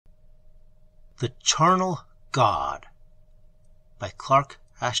The Charnel God by Clark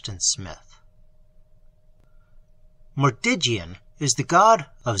Ashton Smith. Mordiggian is the god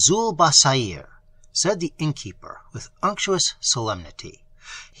of Zul-Bha-Sair, said the innkeeper with unctuous solemnity.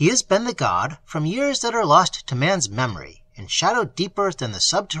 He has been the god from years that are lost to man's memory, in shadow deeper than the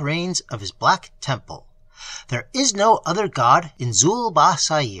subterranes of his black temple. There is no other god in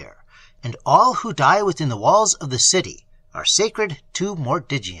Zul-Bha-Sair, and all who die within the walls of the city are sacred to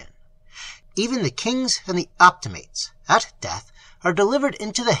Mordiggian. Even the kings and the optimates, at death, are delivered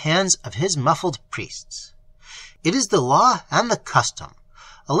into the hands of his muffled priests. It is the law and the custom.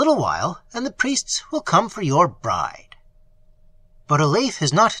 A little while, and the priests will come for your bride. But Olathe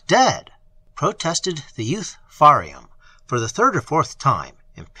is not dead, protested the youth Farium, for the third or fourth time,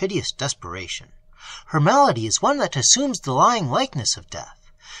 in piteous desperation. Her malady is one that assumes the lying likeness of death.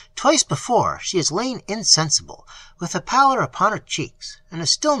 Twice before she has lain insensible, with a pallor upon her cheeks, and a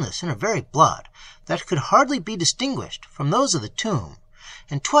stillness in her very blood, that could hardly be distinguished from those of the tomb,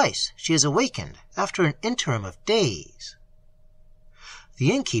 and twice she has awakened after an interim of days.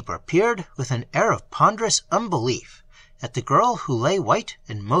 The innkeeper peered with an air of ponderous unbelief at the girl who lay white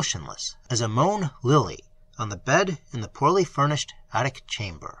and motionless as a mown lily on the bed in the poorly furnished attic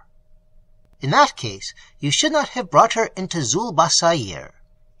chamber. In that case, you should not have brought her into Zul-Bha-Sair,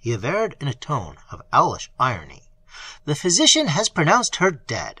 he averred in a tone of owlish irony. The physician has pronounced her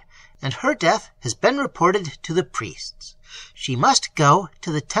dead, and her death has been reported to the priests. She must go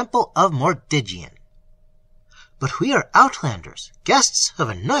to the temple of Mordiggian. But we are outlanders, guests of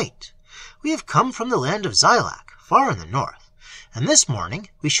a knight. We have come from the land of Zilak, far in the north, and this morning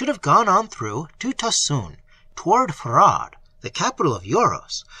we should have gone on through to Tassun, toward Farad, the capital of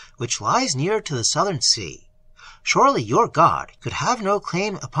Euros, which lies near to the southern sea. Surely your god could have no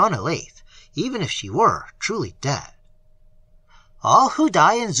claim upon Olathe, even if she were truly dead. All who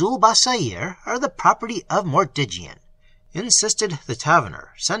die in Zul-Bha-Sair are the property of Mordiggian, insisted the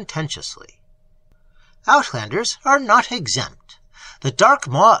taverner sententiously. Outlanders are not exempt. The dark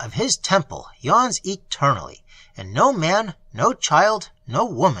maw of his temple yawns eternally, and no man, no child, no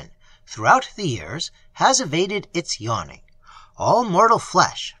woman, throughout the years, has evaded its yawning. All mortal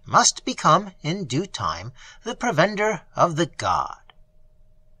flesh must become, in due time, the provender of the god.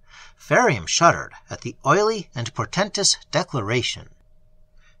 Farium shuddered at the oily and portentous declaration.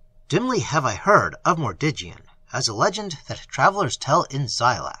 Dimly have I heard of Mordiggian, as a legend that travelers tell in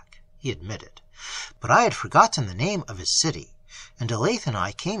Zilak, he admitted, but I had forgotten the name of his city, and Olathe and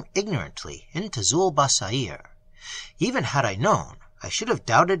I came ignorantly into Zul-Bha-Sair. Even had I known, I should have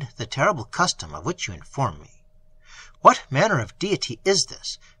doubted the terrible custom of which you inform me. What manner of deity is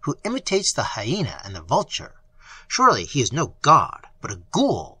this, who imitates the hyena and the vulture? Surely he is no god, but a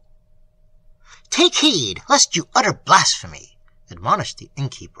ghoul. Take heed, lest you utter blasphemy, admonished the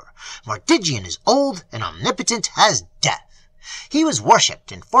innkeeper. Mordiggian is old and omnipotent as death. He was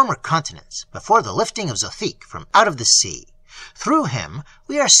worshipped in former continents, before the lifting of Zothique from out of the sea. Through him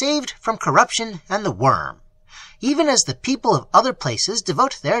we are saved from corruption and the worm. Even as the people of other places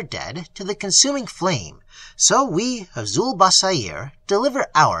devote their dead to the consuming flame, so we of Zul-Bha-Sair deliver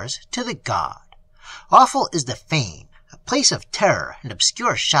ours to the god. Awful is the fane, a place of terror and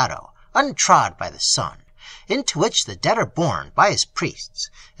obscure shadow, untrod by the sun, into which the dead are borne by his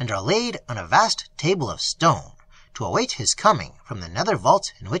priests, and are laid on a vast table of stone, to await his coming from the nether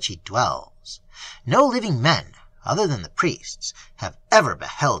vault in which he dwells. No living men, other than the priests, have ever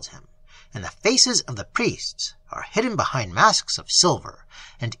beheld him, and the faces of the priests are hidden behind masks of silver,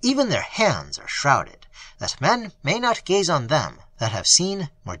 and even their hands are shrouded, that men may not gaze on them that have seen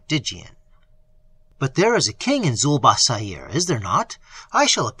Mordiggian. But there is a king in Zul-Bha-Sair, is there not? I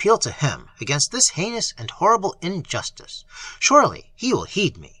shall appeal to him against this heinous and horrible injustice. Surely he will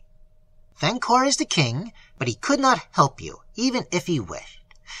heed me. Thankor is the king, but he could not help you, even if he wished.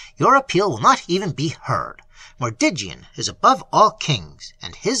 Your appeal will not even be heard. Mordiggian is above all kings,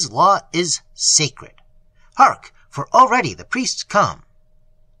 and his law is sacred. Hark, for already the priests come.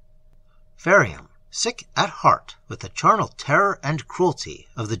 Farium, sick at heart with the charnel terror and cruelty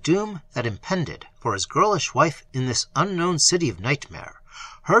of the doom that impended for his girlish wife in this unknown city of nightmare,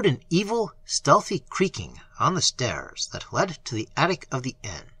 heard an evil, stealthy creaking on the stairs that led to the attic of the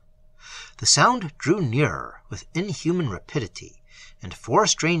inn. The sound drew nearer with inhuman rapidity, and 4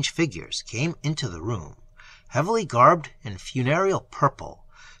 strange figures came into the room, heavily garbed in funereal purple,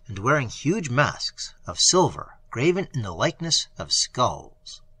 and wearing huge masks of silver graven in the likeness of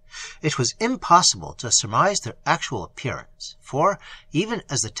skulls. It was impossible to surmise their actual appearance, for, even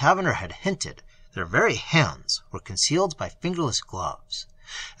as the taverner had hinted, their very hands were concealed by fingerless gloves.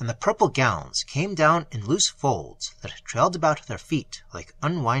 and the purple gowns came down in loose folds that trailed about their feet like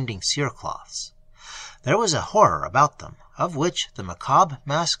unwinding cerecloths. There was a horror about them, of which the macabre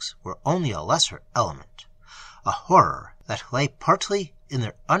masks were only a lesser element, a horror that lay partly in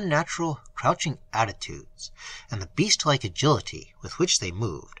their unnatural crouching attitudes, and the beast-like agility with which they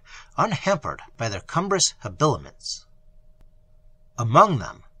moved, unhampered by their cumbrous habiliments. Among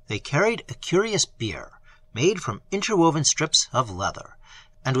them they carried a curious bier, made from interwoven strips of leather,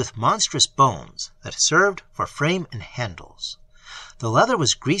 and with monstrous bones that served for frame and handles. The leather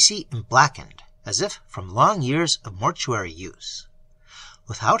was greasy and blackened, as if from long years of mortuary use.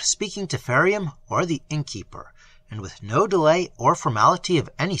 Without speaking to Ferium or the innkeeper, and with no delay or formality of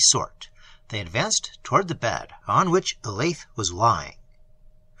any sort, they advanced toward the bed on which Elaith was lying.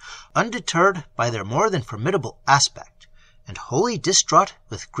 Undeterred by their more than formidable aspect, and wholly distraught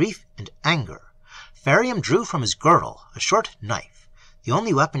with grief and anger, Ferium drew from his girdle a short knife, the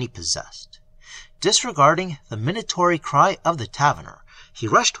only weapon he possessed. Disregarding the minatory cry of the taverner, he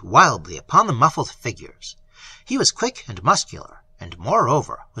rushed wildly upon the muffled figures. He was quick and muscular, and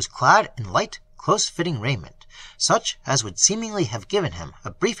moreover was clad in light, close-fitting raiment, such as would seemingly have given him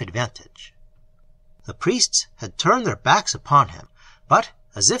a brief advantage. The priests had turned their backs upon him, but,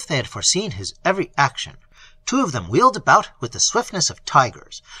 as if they had foreseen his every action, two of them wheeled about with the swiftness of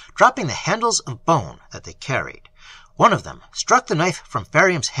tigers, dropping the handles of bone that they carried. One of them struck the knife from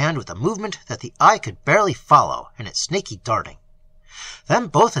Ferium's hand with a movement that the eye could barely follow in its snaky darting. Then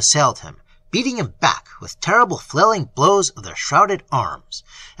both assailed him, beating him back with terrible flailing blows of their shrouded arms,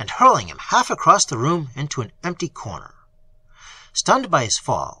 and hurling him half across the room into an empty corner. Stunned by his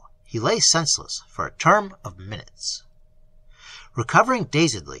fall, he lay senseless for a term of minutes. Recovering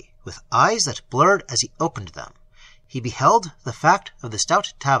dazedly, with eyes that blurred as he opened them, he beheld the fact of the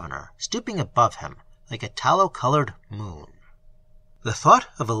stout taverner stooping above him like a tallow-colored moon. The thought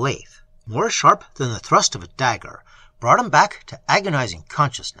of Elaith, more sharp than the thrust of a dagger, brought him back to agonizing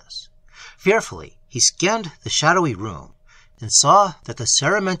consciousness. Fearfully he scanned the shadowy room, and saw that the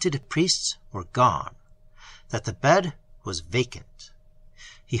ceramented priests were gone, that the bed was vacant.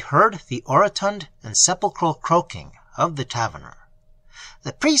 He heard the orotund and sepulchral croaking of the taverner.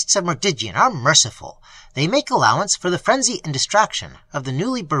 "The priests of Mordigian are merciful. They make allowance for the frenzy and distraction of the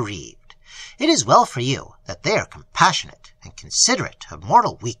newly bereaved. It is well for you that they are compassionate and considerate of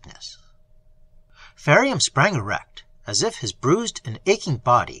mortal weakness." Ferium sprang erect, as if his bruised and aching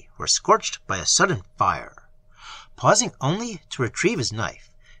body were scorched by a sudden fire. Pausing only to retrieve his knife,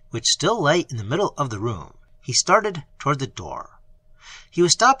 which still lay in the middle of the room, he started toward the door. He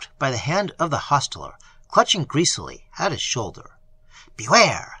was stopped by the hand of the hostler, clutching greasily at his shoulder.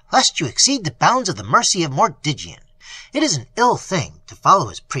 "Beware, lest you exceed the bounds of the mercy of Mordigian. It is an ill thing to follow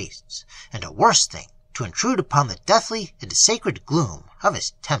his priests, and a worse thing to intrude upon the deathly and sacred gloom of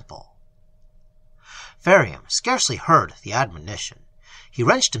his temple." Ferium scarcely heard the admonition. He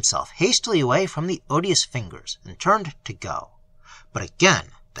wrenched himself hastily away from the odious fingers and turned to go. But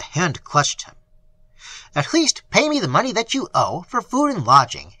again the hand clutched him. "At least pay me the money that you owe for food and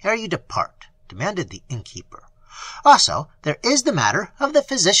lodging ere you depart," demanded the innkeeper. "Also, there is the matter of the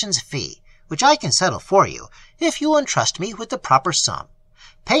physician's fee, which I can settle for you, if you will entrust me with the proper sum.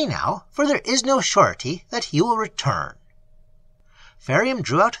 Pay now, for there is no surety that he will return." Ferium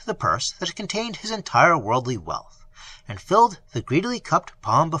drew out the purse that contained his entire worldly wealth, and filled the greedily cupped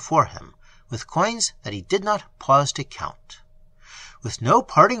palm before him with coins that he did not pause to count. With no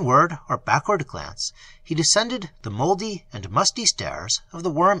parting word or backward glance, he descended the mouldy and musty stairs of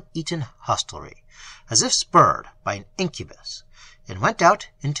the worm-eaten hostelry, as if spurred by an incubus, and went out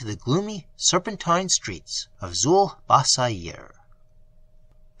into the gloomy, serpentine streets of Zul-Bha-Sair.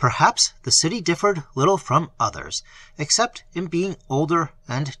 Perhaps the city differed little from others, except in being older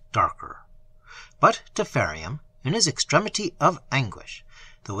and darker. But to Ferium, in his extremity of anguish,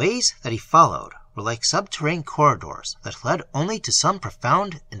 the ways that he followed were like subterranean corridors that led only to some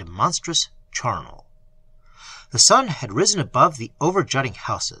profound and monstrous charnel. The sun had risen above the over-jutting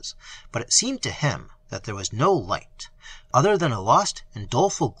houses, but it seemed to him that there was no light, other than a lost and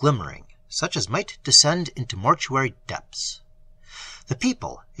doleful glimmering, such as might descend into mortuary depths. The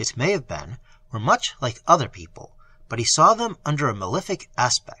people, it may have been, were much like other people, but he saw them under a malefic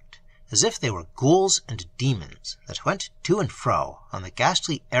aspect, as if they were ghouls and demons that went to and fro on the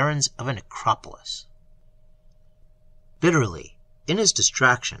ghastly errands of a necropolis. Bitterly, in his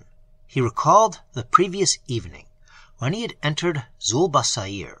distraction, he recalled the previous evening, when he had entered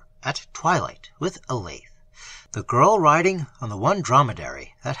Zul-Bha-Sair at twilight with Elaith, the girl riding on the one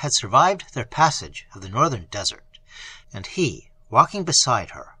dromedary that had survived their passage of the northern desert, and he walking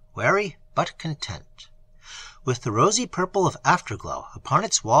beside her, wary but content. with the rosy purple of afterglow upon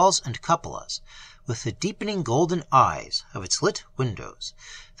its walls and cupolas, with the deepening golden eyes of its lit windows,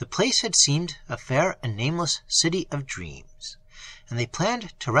 the place had seemed a fair and nameless city of dreams, and they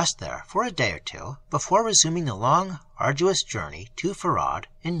planned to rest there for a day or two before resuming the long, arduous journey to Farad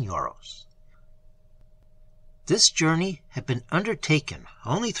in Euros. This journey had been undertaken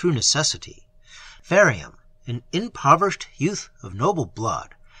only through necessity. Ferium, an impoverished youth of noble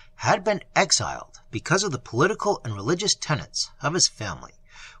blood, had been exiled because of the political and religious tenets of his family,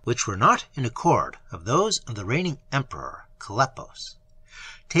 which were not in accord of those of the reigning emperor, Calepos.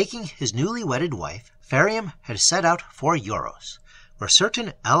 Taking his newly wedded wife, Ferium had set out for Euros, where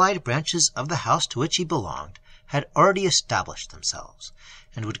certain allied branches of the house to which he belonged had already established themselves,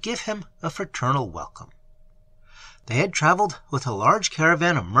 and would give him a fraternal welcome. They had traveled with a large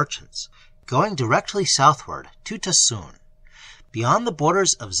caravan of merchants, going directly southward to Tassoun. Beyond the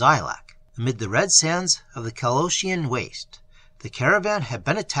borders of Zylac, amid the red sands of the Calocian waste, the caravan had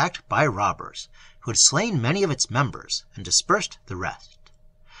been attacked by robbers, who had slain many of its members and dispersed the rest.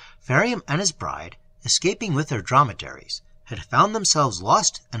 Ferium and his bride, escaping with their dromedaries, had found themselves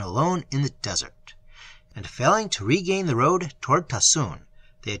lost and alone in the desert, and failing to regain the road toward Tassoun,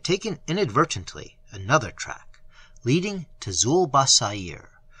 they had taken inadvertently another track, leading to Zul-Bha-Sair,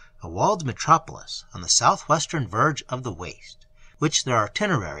 a walled metropolis on the southwestern verge of the waste, which their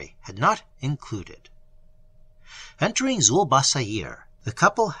itinerary had not included. Entering Zul-Bha-Sair, the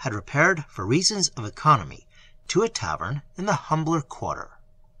couple had repaired for reasons of economy to a tavern in the humbler quarter.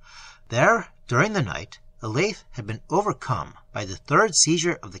 There, during the night, Elaith had been overcome by the third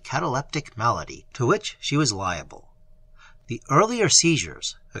seizure of the cataleptic malady to which she was liable. The earlier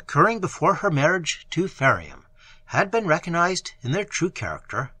seizures, occurring before her marriage to Ferium, had been recognized in their true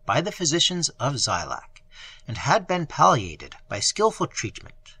character by the physicians of Zylac, and had been palliated by skillful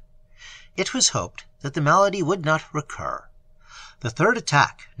treatment. It was hoped that the malady would not recur. The third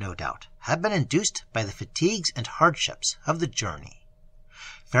attack, no doubt, had been induced by the fatigues and hardships of the journey.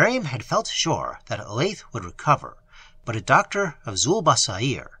 Ferium had felt sure that Elaith would recover, but a doctor of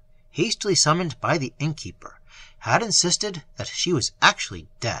Zul-Bha-Sair, hastily summoned by the innkeeper, had insisted that she was actually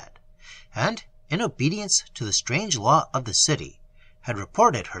dead, and, in obedience to the strange law of the city, had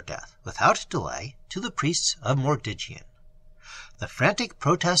reported her death without delay to the priests of Mordigian. The frantic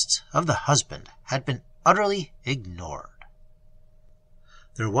protests of the husband had been utterly ignored.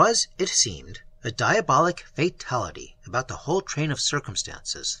 There was, it seemed, a diabolic fatality about the whole train of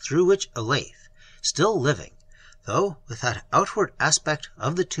circumstances through which Elaith, still living, though with that outward aspect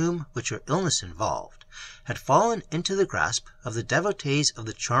of the tomb which her illness involved, had fallen into the grasp of the devotees of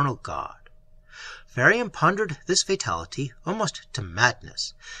the charnel god. Ferium pondered this fatality almost to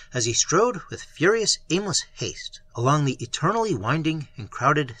madness, as he strode with furious, aimless haste along the eternally winding and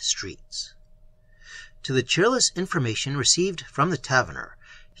crowded streets. To the cheerless information received from the taverner,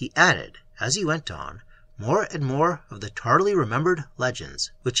 he added, as he went on, more and more of the tardily remembered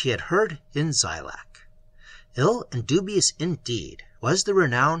legends which he had heard in Zylac. Ill and dubious indeed was the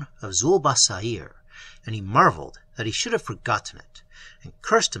renown of Zul-Bha-Sair, and he marveled that he should have forgotten it, and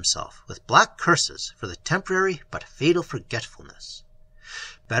cursed himself with black curses for the temporary but fatal forgetfulness.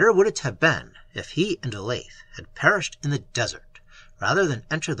 Better would it have been if he and Elaith had perished in the desert, rather than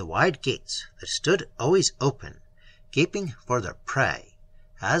enter the wide gates that stood always open, gaping for their prey,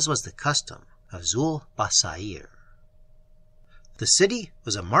 as was the custom of Zul-Bha-Sair. The city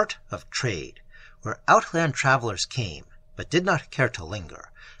was a mart of trade, where outland travelers came, but did not care to linger,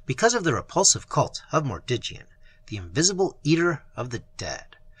 because of the repulsive cult of Mordigian, the invisible eater of the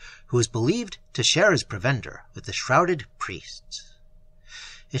dead, who was believed to share his provender with the shrouded priests.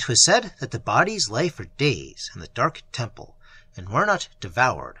 It was said that the bodies lay for days in the dark temple, and were not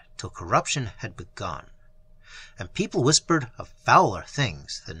devoured till corruption had begun, and people whispered of fouler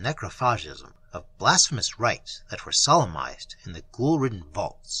things than necrophagism, of blasphemous rites that were solemnized in the ghoul-ridden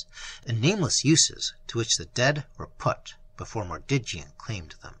vaults, and nameless uses to which the dead were put before Mordigian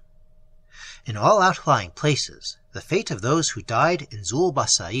claimed them. In all outlying places, the fate of those who died in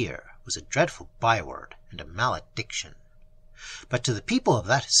Zul-Bha-Sair was a dreadful byword and a malediction. But to the people of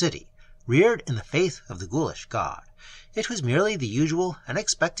that city, reared in the faith of the ghoulish god, it was merely the usual and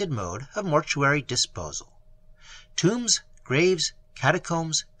expected mode of mortuary disposal. Tombs, graves,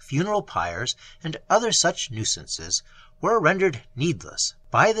 catacombs, funeral pyres, and other such nuisances were rendered needless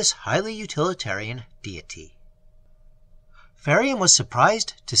by this highly utilitarian deity. Ferium was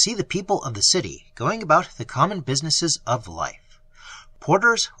surprised to see the people of the city going about the common businesses of life.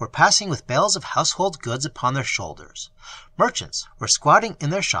 Porters were passing with bales of household goods upon their shoulders. Merchants were squatting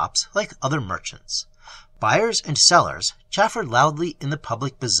in their shops like other merchants. Buyers and sellers chaffered loudly in the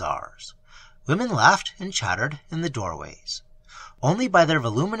public bazaars. Women laughed and chattered in the doorways. Only by their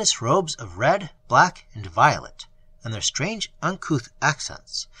voluminous robes of red, black, and violet, and their strange uncouth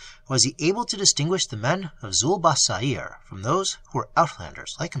accents, was he able to distinguish the men of Zul-Bha-Sair from those who were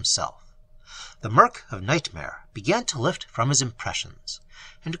outlanders like himself. The murk of nightmare began to lift from his impressions,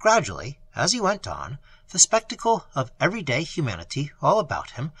 and gradually, as he went on, the spectacle of everyday humanity all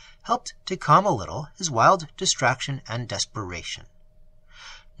about him helped to calm a little his wild distraction and desperation.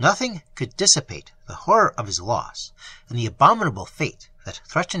 Nothing could dissipate the horror of his loss and the abominable fate that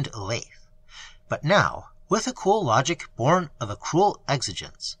threatened Olathe, but now, with a cool logic born of a cruel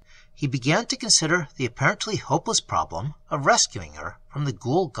exigence, he began to consider the apparently hopeless problem of rescuing her from the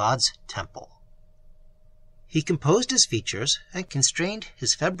ghoul god's temple. He composed his features and constrained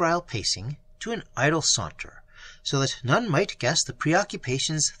his febrile pacing to an idle saunter, so that none might guess the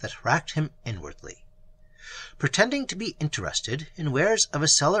preoccupations that racked him inwardly. Pretending to be interested in wares of a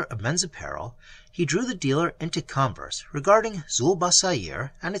seller of men's apparel, he drew the dealer into converse regarding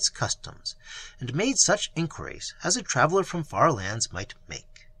Zul-Bha-Sair and its customs, and made such inquiries as a traveler from far lands might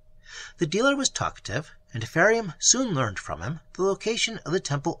make. The dealer was talkative, and Ferium soon learned from him the location of the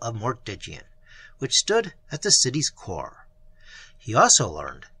temple of Mordiggian, which stood at the city's core. He also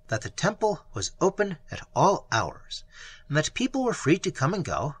learned that the temple was open at all hours, and that people were free to come and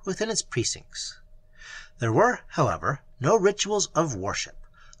go within its precincts. There were, however, no rituals of worship,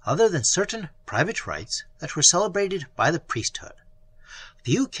 other than certain private rites that were celebrated by the priesthood.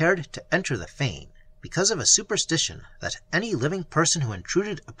 Few cared to enter the fane, because of a superstition that any living person who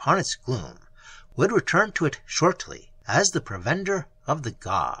intruded upon its gloom would return to it shortly as the provender of the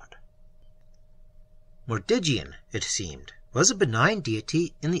god. Mordiggian, it seemed, was a benign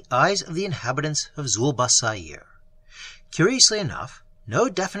deity in the eyes of the inhabitants of Zul-Bha-Sair. Curiously enough, no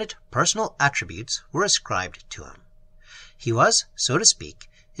definite personal attributes were ascribed to him. He was, so to speak,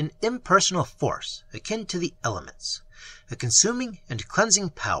 an impersonal force akin to the elements, a consuming and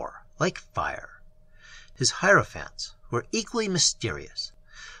cleansing power like fire. His hierophants were equally mysterious.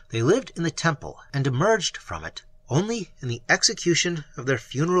 They lived in the temple and emerged from it only in the execution of their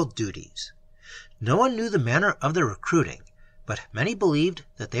funeral duties. No one knew the manner of their recruiting, but many believed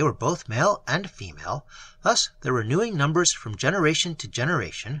that they were both male and female, thus their renewing numbers from generation to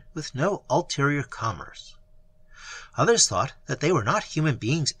generation with no ulterior commerce. Others thought that they were not human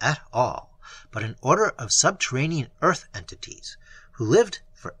beings at all, but an order of subterranean earth entities, who lived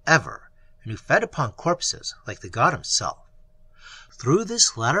forever, and who fed upon corpses like the god himself. Through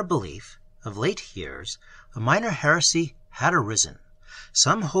this latter belief, of late years, a minor heresy had arisen,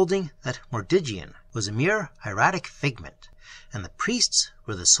 some holding that Mordiggian was a mere hieratic figment, and the priests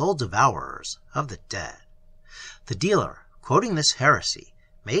were the sole devourers of the dead. The dealer, quoting this heresy,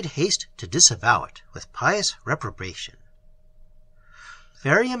 made haste to disavow it with pious reprobation.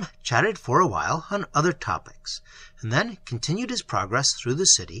 Ferium chatted for a while on other topics, and then continued his progress through the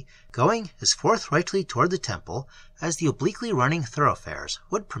city, going as forthrightly toward the temple as the obliquely running thoroughfares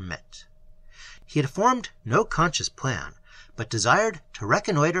would permit. He had formed no conscious plan, but desired to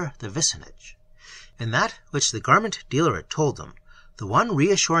reconnoiter the vicinage. In that which the garment dealer had told him, the one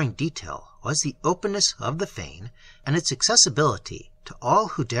reassuring detail was the openness of the fane and its accessibility to all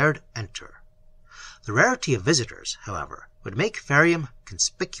who dared enter. The rarity of visitors, however, would make Ferium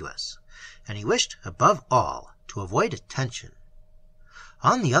conspicuous, and he wished above all to avoid attention.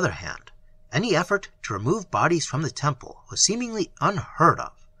 On the other hand, any effort to remove bodies from the temple was seemingly unheard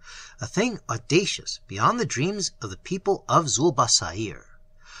of, a thing audacious beyond the dreams of the people of Zul-Bha-Sair.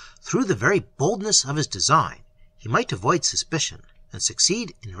 Through the very boldness of his design, he might avoid suspicion and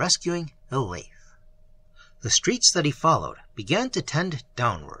succeed in rescuing Olathe. The streets that he followed began to tend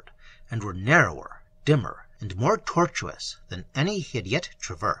downward, and were narrower, dimmer, and more tortuous than any he had yet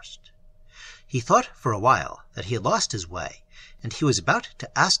traversed. He thought for a while that he had lost his way, and he was about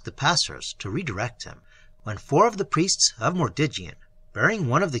to ask the passers to redirect him, when 4 of the priests of Mordiggian, bearing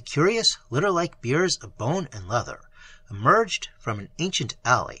one of the curious litter-like biers of bone and leather, emerged from an ancient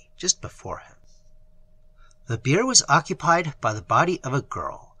alley just before him. The bier was occupied by the body of a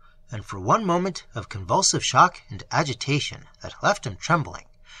girl, and for one moment of convulsive shock and agitation that left him trembling,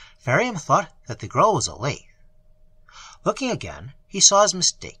 Ferium thought that the girl was Olathe. Looking again, he saw his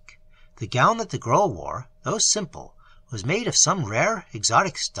mistake. The gown that the girl wore, though simple, was made of some rare,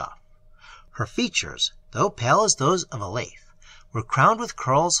 exotic stuff. Her features, though pale as those of Olathe, were crowned with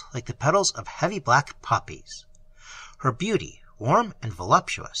curls like the petals of heavy black poppies. Her beauty, warm and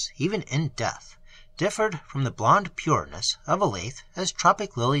voluptuous even in death, differed from the blonde pureness of Olathe as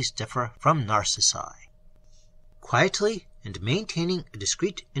tropic lilies differ from narcissi. Quietly, and maintaining a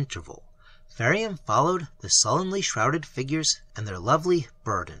discreet interval, Ferium followed the sullenly shrouded figures and their lovely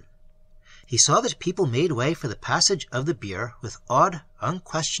burden. He saw that people made way for the passage of the bier with odd,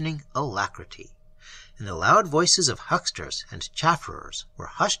 unquestioning alacrity, and the loud voices of hucksters and chafferers were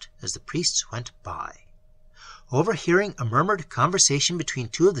hushed as the priests went by. Overhearing a murmured conversation between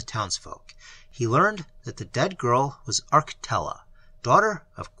two of the townsfolk, he learned that the dead girl was Arctella, daughter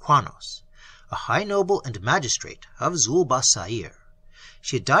of Quanos, a high noble and magistrate of Zul-Bha-Sair.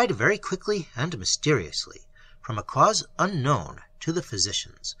 She had died very quickly and mysteriously, from a cause unknown to the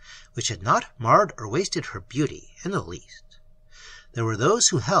physicians, which had not marred or wasted her beauty in the least. There were those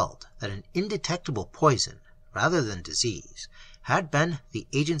who held that an indetectable poison, rather than disease, had been the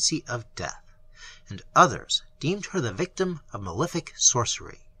agency of death, and others deemed her the victim of malefic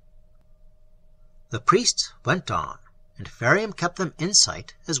sorcery. The priests went on, and Ferium kept them in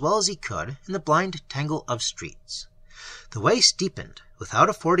sight as well as he could in the blind tangle of streets. The way steepened without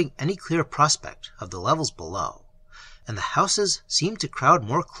affording any clear prospect of the levels below, and the houses seemed to crowd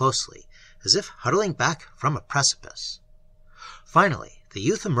more closely, as if huddling back from a precipice. Finally, the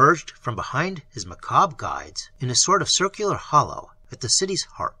youth emerged from behind his macabre guides in a sort of circular hollow at the city's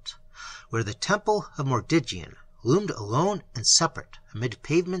heart, where the temple of Mordigian loomed alone and separate amid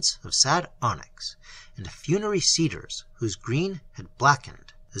pavements of sad onyx and funerary cedars whose green had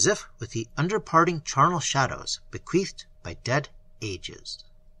blackened, as if with the underparting charnel shadows bequeathed by dead ages.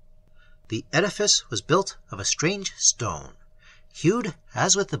 The edifice was built of a strange stone, hued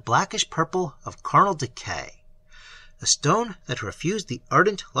as with the blackish purple of carnal decay, a stone that refused the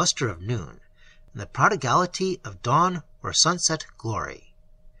ardent luster of noon and the prodigality of dawn or sunset glory.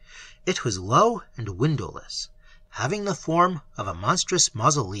 It was low and windowless, having the form of a monstrous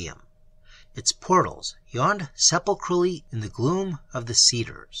mausoleum. Its portals yawned sepulchrally in the gloom of the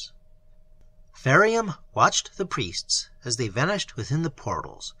cedars. Ferium watched the priests as they vanished within the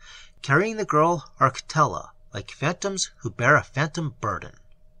portals, carrying the girl Arctella like phantoms who bear a phantom burden.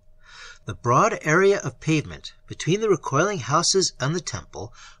 The broad area of pavement between the recoiling houses and the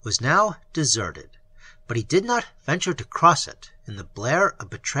temple was now deserted, but he did not venture to cross it in the blare of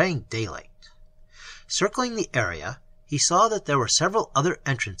betraying daylight. Circling the area, he saw that there were several other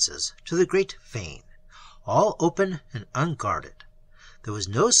entrances to the great fane, all open and unguarded. There was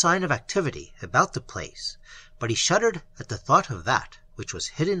no sign of activity about the place, but he shuddered at the thought of that which was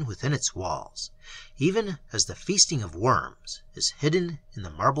hidden within its walls, even as the feasting of worms is hidden in the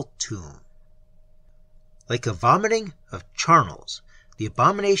marble tomb. Like a vomiting of charnels, the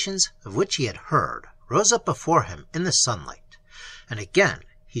abominations of which he had heard rose up before him in the sunlight, and again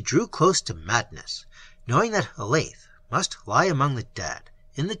he drew close to madness, knowing that Elaith must lie among the dead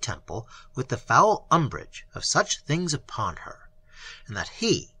in the temple with the foul umbrage of such things upon her, and that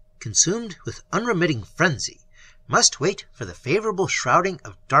he, consumed with unremitting frenzy, must wait for the favorable shrouding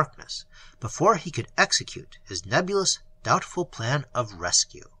of darkness before he could execute his nebulous, doubtful plan of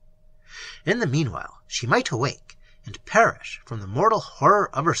rescue. In the meanwhile, she might awake and perish from the mortal horror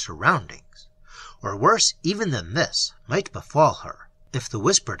of her surroundings, or worse even than this might befall her if the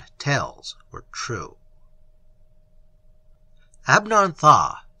whispered tales were true.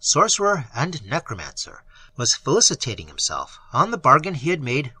 Abnon-Tha, sorcerer and necromancer, was felicitating himself on the bargain he had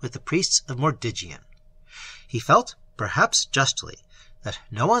made with the priests of Mordigian. He felt, perhaps justly, that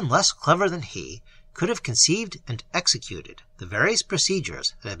no one less clever than he could have conceived and executed the various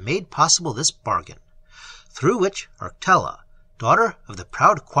procedures that had made possible this bargain, through which Arctella, daughter of the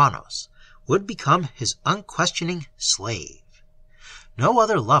proud Quanos, would become his unquestioning slave. No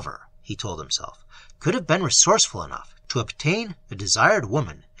other lover, he told himself, could have been resourceful enough to obtain a desired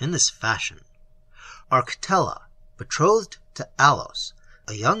woman in this fashion. Arctella, betrothed to Alos,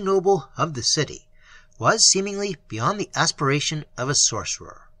 a young noble of the city, was seemingly beyond the aspiration of a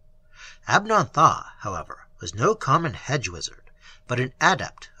sorcerer. Abnon-Tha, however, was no common hedge wizard, but an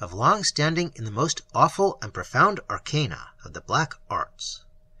adept of long standing in the most awful and profound arcana of the black arts.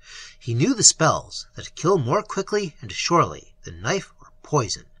 He knew the spells that kill more quickly and surely than knife or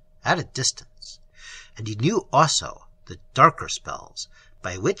poison at a distance, and he knew also the darker spells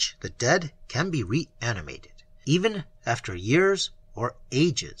by which the dead can be reanimated, even after years or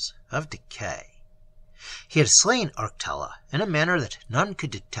ages of decay. He had slain Arctella in a manner that none could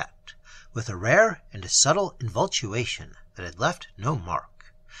detect, with a rare and subtle involtuation that had left no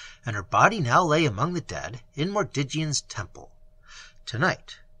mark, and her body now lay among the dead in Mordigian's temple.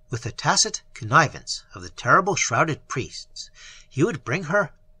 Tonight, with the tacit connivance of the terrible shrouded priests, he would bring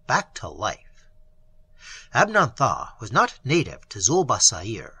her back to life. Abnon-Tha was not native to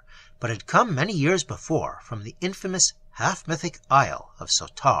Zul-Bha-Sair, but had come many years before from the infamous half-mythic isle of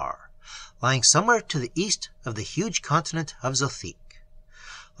Sotar, lying somewhere to the east of the huge continent of Zothique.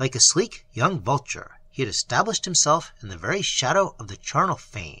 Like a sleek young vulture, he had established himself in the very shadow of the charnel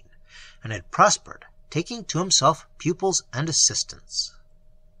fane, and had prospered, taking to himself pupils and assistants.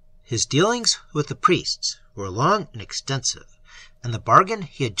 His dealings with the priests were long and extensive, and the bargain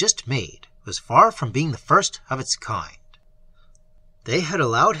he had just made was far from being the first of its kind. They had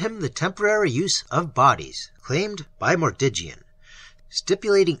allowed him the temporary use of bodies claimed by Mordigian,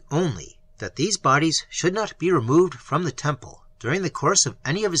 stipulating only that these bodies should not be removed from the temple during the course of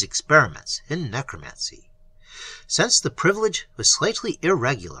any of his experiments in necromancy. Since the privilege was slightly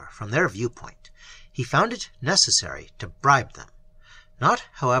irregular from their viewpoint, he found it necessary to bribe them, not,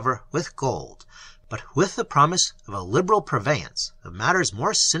 however, with gold, but with the promise of a liberal purveyance of matters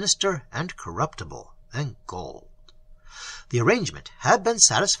more sinister and corruptible than gold. The arrangement had been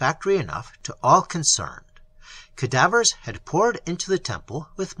satisfactory enough to all concerned. Cadavers had poured into the temple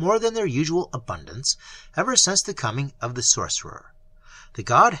with more than their usual abundance ever since the coming of the sorcerer. The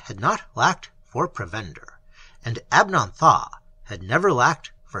god had not lacked for provender, and Abnon-Tha had never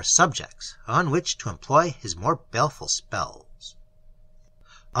lacked for subjects on which to employ his more baleful spells.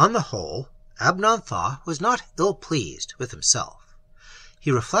 On the whole, Abnon-Tha was not ill-pleased with himself.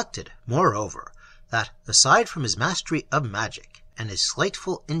 He reflected, moreover, that, aside from his mastery of magic and his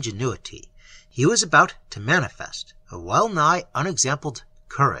slightful ingenuity, he was about to manifest a well-nigh unexampled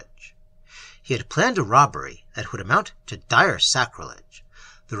courage. He had planned a robbery that would amount to dire sacrilege,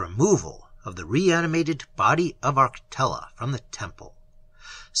 the removal of the reanimated body of Arctella from the temple.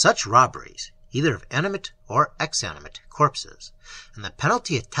 Such robberies, either of animate or exanimate corpses, and the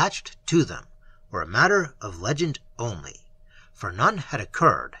penalty attached to them, were a matter of legend only, for none had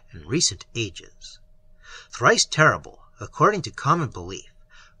occurred in recent ages. Thrice terrible, according to common belief,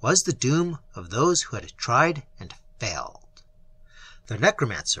 was the doom of those who had tried and failed. The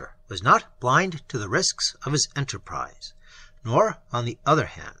necromancer was not blind to the risks of his enterprise, nor, on the other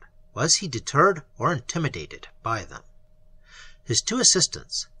hand, was he deterred or intimidated by them. His two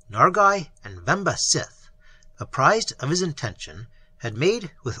assistants, Nargai and Vemba-Tsith, apprised of his intention, had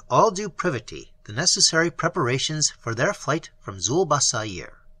made with all due privity the necessary preparations for their flight from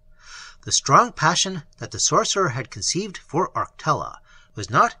Zul-Bha-Sair. The strong passion that the sorcerer had conceived for Arctella was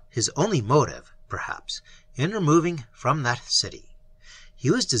not his only motive, perhaps, in removing from that city.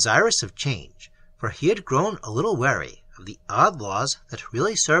 He was desirous of change, for he had grown a little wary of the odd laws that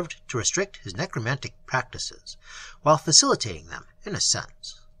really served to restrict his necromantic practices, while facilitating them in a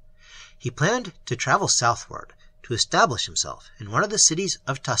sense. He planned to travel southward, to establish himself in one of the cities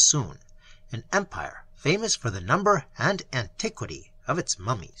of Tassun, an empire famous for the number and antiquity of its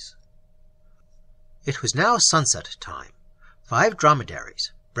mummies. It was now sunset time. 5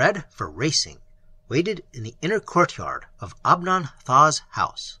 dromedaries, bred for racing, waited in the inner courtyard of Abnon-Tha's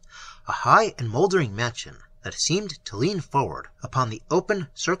house, a high and mouldering mansion that seemed to lean forward upon the open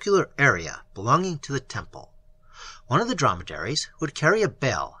circular area belonging to the temple. One of the dromedaries would carry a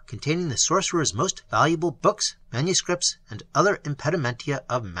bale containing the sorcerer's most valuable books, manuscripts, and other impedimenta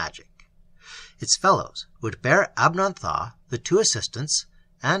of magic. Its fellows would bear Abnon-Tha, the 2 assistants,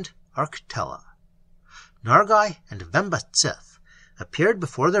 and Arctella. Nargai and Vemba-Tsith appeared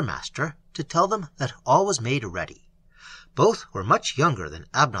before their master to tell them that all was made ready. Both were much younger than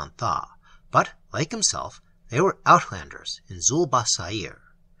Abnon-Tha, but, like himself, they were outlanders in Zul-Bha-Sair.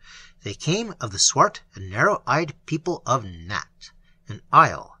 They came of the swart and narrow-eyed people of Nat, an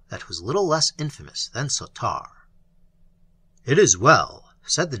isle that was little less infamous than Sotar. "It is well,"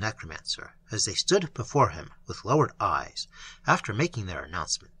 said the necromancer, as they stood before him with lowered eyes, after making their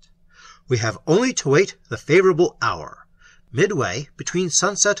announcement. "We have only to wait the favorable hour, midway between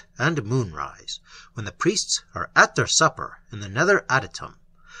sunset and moonrise, when the priests are at their supper in the nether adytum.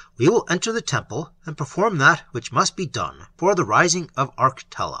 We will enter the temple and perform that which must be done for the rising of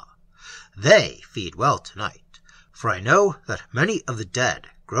Arctella. They feed well tonight, for I know that many of the dead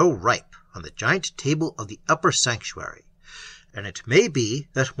grow ripe on the giant table of the upper sanctuary, and it may be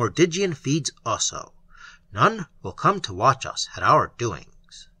that Mordigian feeds also. None will come to watch us at our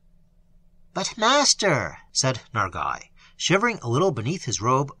doings." "But, master," said Nargai, shivering a little beneath his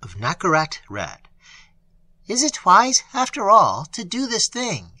robe of nacarat red, "is it wise, after all, to do this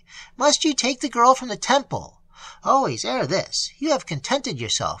thing? Must you take the girl from the temple? Always ere this, you have contented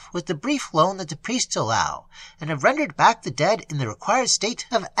yourself with the brief loan that the priests allow, and have rendered back the dead in the required state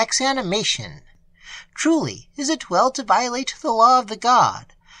of exanimation. Truly, is it well to violate the law of the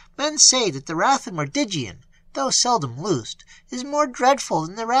god? Men say that the wrath of Mordigian, though seldom loosed, is more dreadful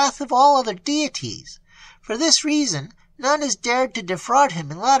than the wrath of all other deities. For this reason, none has dared to defraud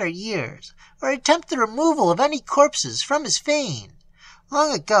him in latter years, or attempt the removal of any corpses from his fane.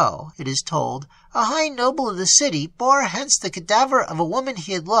 Long ago, it is told, a high noble of the city bore hence the cadaver of a woman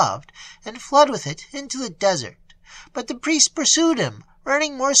he had loved, and fled with it into the desert. But the priests pursued him,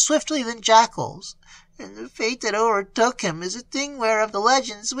 running more swiftly than jackals, and the fate that overtook him is a thing whereof the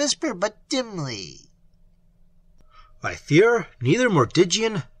legends whisper but dimly. I fear neither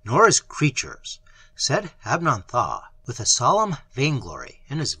Mordigian nor his creatures, said Abnon-Tha, with a solemn vainglory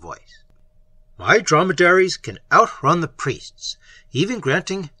in his voice. My dromedaries can outrun the priests, even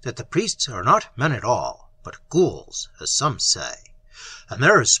granting that the priests are not men at all, but ghouls, as some say, and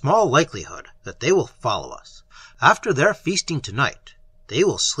there is small likelihood that they will follow us. After their feasting tonight, they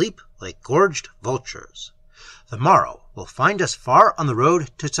will sleep like gorged vultures. The morrow will find us far on the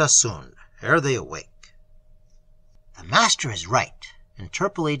road to Sassoon ere they awake. The master is right,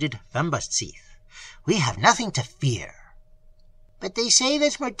 interpolated Vemba-Tsith. We have nothing to fear. But they say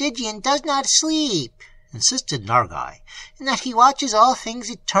this Mordigian does not sleep, insisted Nargai, and that he watches all things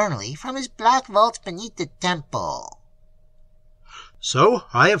eternally from his black vaults beneath the temple. So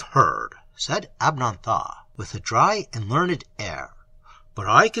I have heard, said Abnon-Tha, with a dry and learned air. But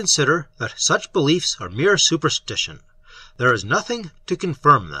I consider that such beliefs are mere superstition. There is nothing to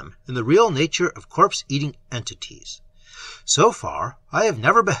confirm them in the real nature of corpse-eating entities. So far, I have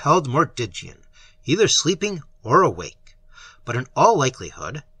never beheld Mordigian, either sleeping or awake, but in all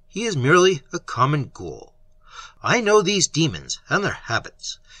likelihood he is merely a common ghoul. I know these demons and their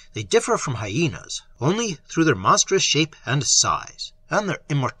habits. They differ from hyenas only through their monstrous shape and size, and their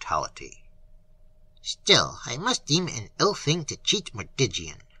immortality. Still, I must deem it an ill thing to cheat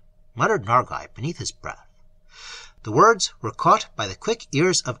Mordigian, muttered Nargai beneath his breath. The words were caught by the quick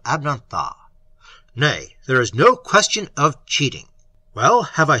ears of Abnon-Tha. Nay, there is no question of cheating. Well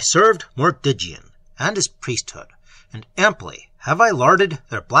have I served Mordigian and his priesthood, and amply have I larded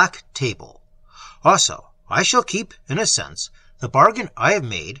their black table. Also, I shall keep, in a sense, the bargain I have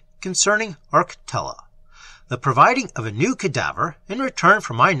made concerning Arctella, the providing of a new cadaver in return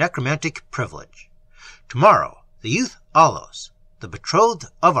for my necromantic privilege. Tomorrow, the youth Alos, the betrothed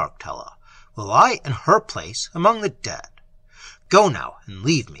of Arctella, will lie in her place among the dead. Go now and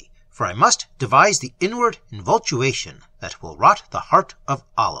leave me, for I must devise the inward involtuation that will rot the heart of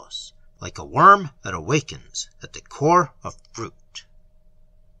Alos, like a worm that awakens at the core of fruit.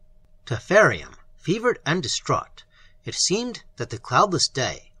 To Ferium, fevered and distraught, it seemed that the cloudless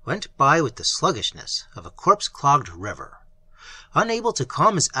day went by with the sluggishness of a corpse-clogged river. Unable to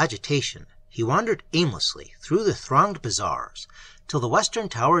calm his agitation, he wandered aimlessly through the thronged bazaars, till the western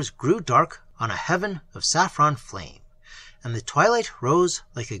towers grew dark on a heaven of saffron flame, and the twilight rose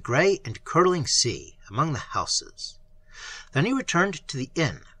like a grey and curdling sea among the houses. Then he returned to the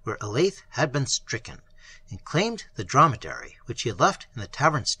inn where Elaith had been stricken, and claimed the dromedary which he had left in the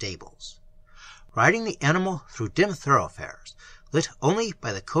tavern stables. Riding the animal through dim thoroughfares, lit only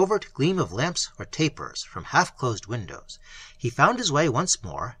by the covert gleam of lamps or tapers from half-closed windows, he found his way once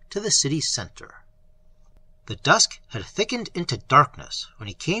more to the city's center. The dusk had thickened into darkness when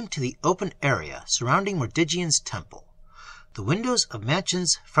he came to the open area surrounding Mordigian's temple. The windows of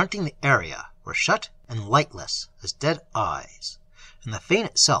mansions fronting the area were shut and lightless as dead eyes, and the fane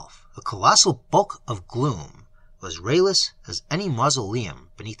itself, a colossal bulk of gloom, was rayless as any mausoleum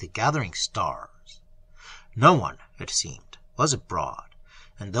beneath the gathering stars. No one, it seemed, was abroad,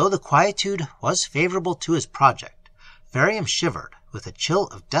 and though the quietude was favorable to his project, Ferium shivered with a chill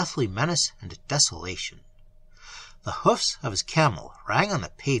of deathly menace and desolation. The hoofs of his camel rang on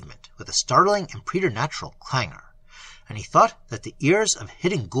the pavement with a startling and preternatural clangor, and he thought that the ears of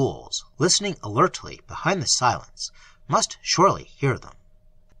hidden ghouls, listening alertly behind the silence, must surely hear them.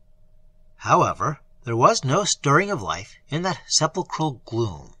 However, there was no stirring of life in that sepulchral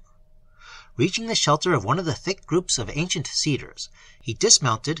gloom. Reaching the shelter of one of the thick groups of ancient cedars, he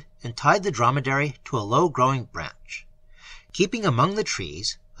dismounted and tied the dromedary to a low-growing branch. Keeping among the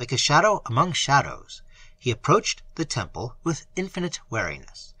trees, like a shadow among shadows, he approached the temple with infinite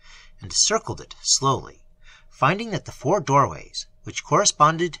wariness, and circled it slowly, finding that the 4 doorways, which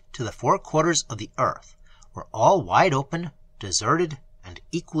corresponded to the 4 quarters of the earth, were all wide open, deserted, and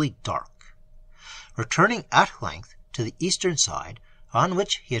equally dark. Returning at length to the eastern side, on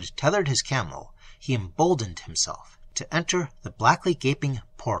which he had tethered his camel, he emboldened himself to enter the blackly gaping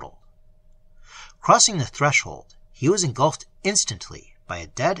portal. Crossing the threshold, he was engulfed instantly by a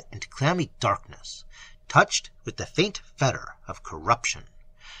dead and clammy darkness, touched with the faint fetor of corruption,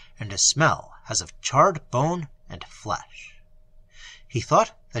 and a smell as of charred bone and flesh. He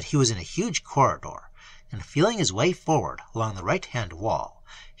thought that he was in a huge corridor, and feeling his way forward along the right-hand wall,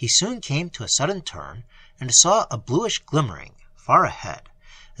 he soon came to a sudden turn, and saw a bluish glimmering far ahead,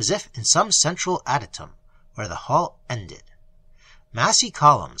 as if in some central adytum where the hall ended. Massy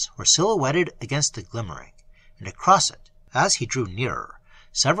columns were silhouetted against the glimmering, and across it, as he drew nearer,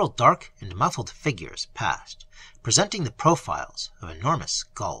 several dark and muffled figures passed, presenting the profiles of enormous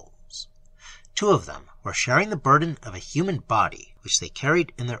skulls. 2 of them were sharing the burden of a human body which they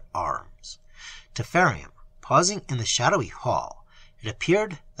carried in their arms. To Ferium, pausing in the shadowy hall, it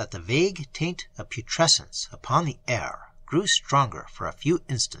appeared that the vague taint of putrescence upon the air grew stronger for a few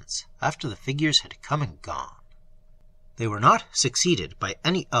instants after the figures had come and gone. They were not succeeded by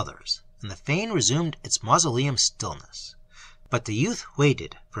any others, and the fane resumed its mausoleum stillness. But the youth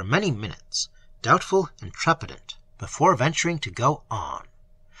waited for many minutes, doubtful and trepidant, before venturing to go on.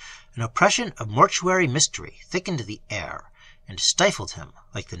 An oppression of mortuary mystery thickened the air, and stifled him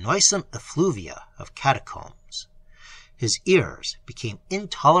like the noisome effluvia of catacombs. His ears became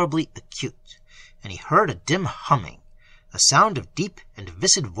intolerably acute, and he heard a dim humming, a sound of deep and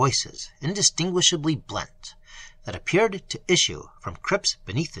viscid voices indistinguishably blent, that appeared to issue from crypts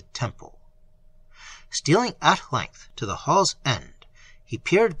beneath the temple. Stealing at length to the hall's end, he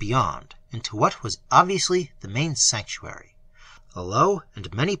peered beyond into what was obviously the main sanctuary, a low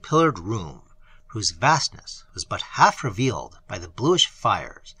and many-pillared room, whose vastness was but half revealed by the bluish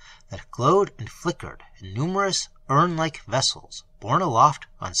fires that glowed and flickered in numerous urn-like vessels borne aloft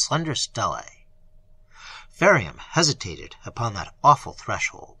on slender stellae. Ferium hesitated upon that awful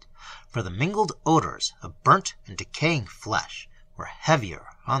threshold, for the mingled odors of burnt and decaying flesh were heavier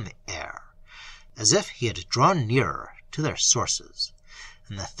on the air, as if he had drawn nearer to their sources,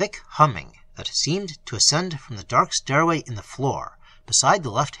 and the thick humming that seemed to ascend from the dark stairway in the floor beside the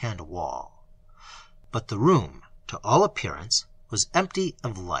left-hand wall. But the room, to all appearance, was empty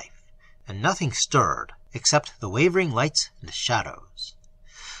of life, and nothing stirred except the wavering lights and shadows.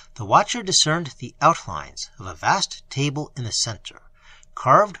 The watcher discerned the outlines of a vast table in the center,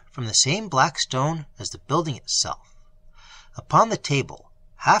 carved from the same black stone as the building itself. Upon the table,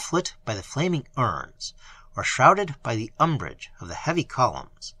 half lit by the flaming urns, or shrouded by the umbrage of the heavy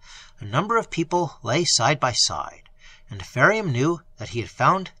columns, a number of people lay side by side, and Ferium knew that he had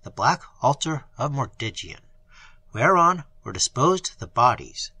found the black altar of Mordigion, whereon were disposed the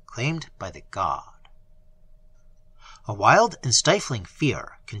bodies claimed by the god. A wild and stifling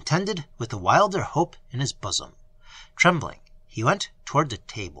fear contended with the wilder hope in his bosom. Trembling, he went toward the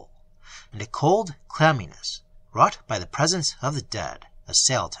table, and a cold clamminess, wrought by the presence of the dead,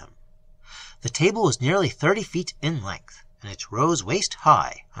 assailed him. The table was nearly 30 feet in length, and it rose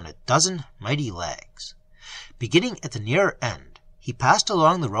waist-high on a dozen mighty legs. Beginning at the nearer end, he passed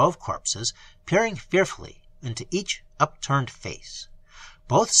along the row of corpses, peering fearfully into each upturned face.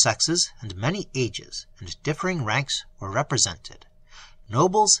 Both sexes and many ages and differing ranks were represented.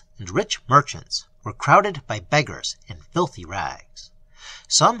 Nobles and rich merchants were crowded by beggars in filthy rags.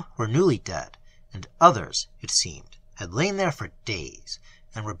 Some were newly dead, and others, it seemed, had lain there for days,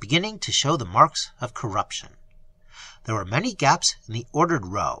 and were beginning to show the marks of corruption. There were many gaps in the ordered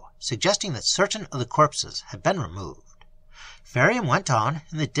row, suggesting that certain of the corpses had been removed. Ferium went on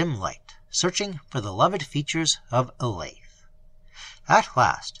in the dim light, searching for the loved features of Elaith. At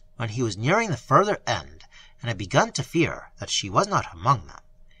last, when he was nearing the further end, and had begun to fear that she was not among them,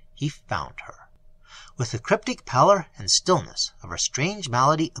 he found her. With the cryptic pallor and stillness of her strange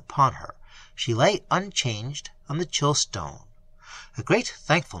malady upon her, she lay unchanged on the chill stone. A great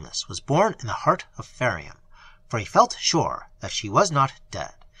thankfulness was born in the heart of Ferium, for he felt sure that she was not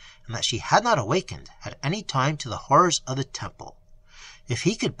dead, and that she had not awakened at any time to the horrors of the temple. If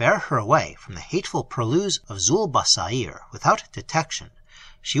he could bear her away from the hateful purlieus of Zul-Bha-Sair without detection,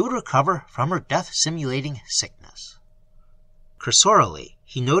 she would recover from her death-simulating sickness. Cursorily,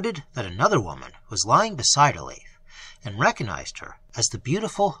 he noted that another woman was lying beside Elaith, and recognized her as the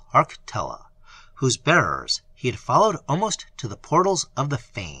beautiful Arctella, whose bearers he had followed almost to the portals of the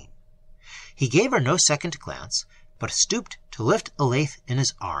fane. He gave her no second glance, but stooped to lift Elaith in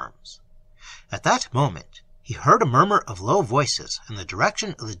his arms. At that moment, he heard a murmur of low voices in the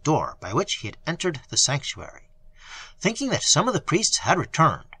direction of the door by which he had entered the sanctuary. Thinking that some of the priests had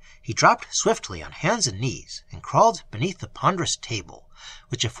returned, he dropped swiftly on hands and knees and crawled beneath the ponderous table,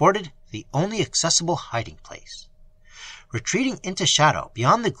 which afforded the only accessible hiding place. Retreating into shadow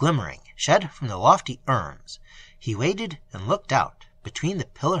beyond the glimmering shed from the lofty urns, he waited and looked out between the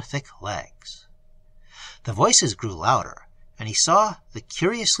pillar-thick legs. The voices grew louder, and he saw the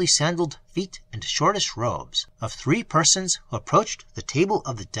curiously sandaled feet and shortish robes of 3 persons who approached the table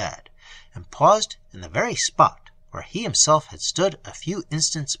of the dead, and paused in the very spot where he himself had stood a few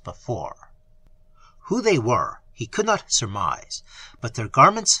instants before. Who they were he could not surmise, but their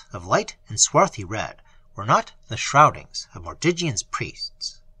garments of light and swarthy red were not the shroudings of Mordigion's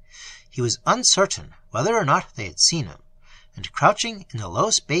priests. He was uncertain whether or not they had seen him, and crouching in the low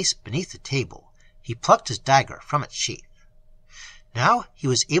space beneath the table, he plucked his dagger from its sheath. Now he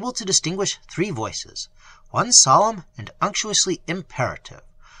was able to distinguish three voices, one solemn and unctuously imperative,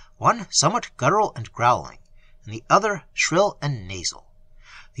 one somewhat guttural and growling, and the other shrill and nasal.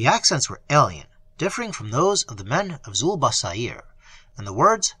 The accents were alien, differing from those of the men of Zul-Bha-Sair, and the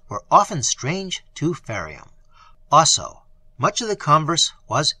words were often strange to Ferium. Also, much of the converse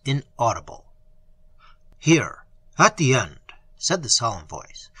was inaudible. "Here, at the end," said the solemn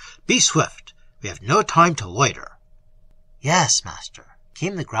voice. "Be swift. We have no time to loiter." "Yes, master,"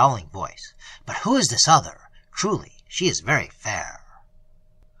 came the growling voice. "But who is this other? Truly, she is very fair."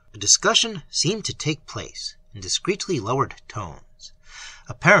 A discussion seemed to take place in discreetly lowered tones.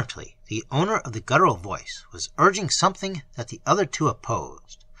 Apparently, the owner of the guttural voice was urging something that the other two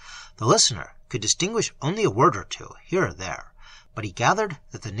opposed. The listener could distinguish only a word or two here or there, but he gathered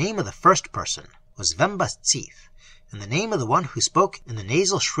that the name of the first person was Vemba-Tsith, and the name of the one who spoke in the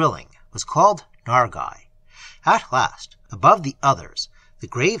nasal shrilling was called Nargai. At last, above the others, the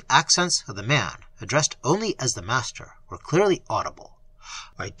grave accents of the man addressed only as the master were clearly audible.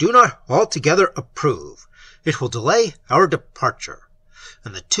 "I do not altogether approve. It will delay our departure,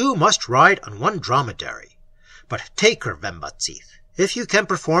 and the two must ride on one dromedary. But take her, Vemba-Tsith, if you can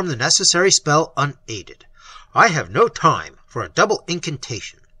perform the necessary spell unaided. I have no time for a double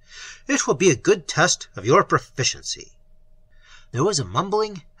incantation. It will be a good test of your proficiency." There was a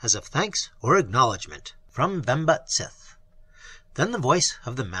mumbling as of thanks or acknowledgment from Vemba-Tsith. Then the voice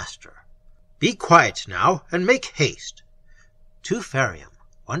of the master. "Be quiet now, and make haste." To Ferium,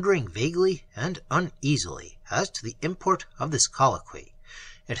 wondering vaguely and uneasily as to the import of this colloquy,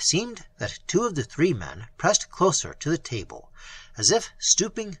 it seemed that two of the three men pressed closer to the table, as if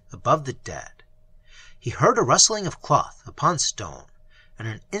stooping above the dead. He heard a rustling of cloth upon stone, and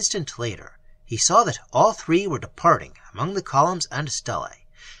an instant later he saw that all three were departing among the columns and stellae,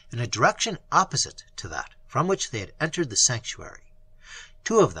 in a direction opposite to that from which they had entered the sanctuary.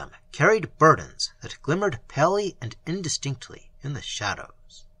 Two of them carried burdens that glimmered palely and indistinctly in the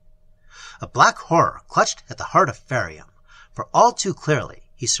shadows. A black horror clutched at the heart of Ferium, for all too clearly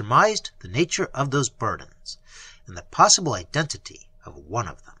he surmised the nature of those burdens, and the possible identity of one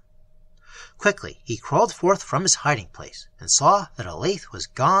of them. Quickly he crawled forth from his hiding-place, and saw that Aleith was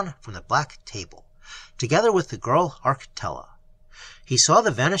gone from the black table, together with the girl Arctella. He saw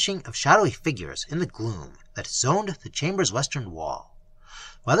the vanishing of shadowy figures in the gloom that zoned the chamber's western wall.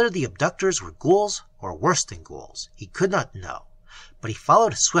 Whether the abductors were ghouls or worse than ghouls, he could not know, but he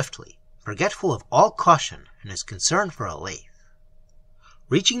followed swiftly, forgetful of all caution in his concern for Aleith.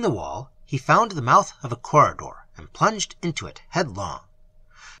 Reaching the wall, he found the mouth of a corridor and plunged into it headlong.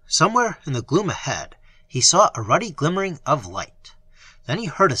 Somewhere in the gloom ahead, he saw a ruddy glimmering of light. Then he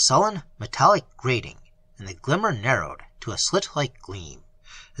heard a sullen, metallic grating, and the glimmer narrowed to a slit-like gleam,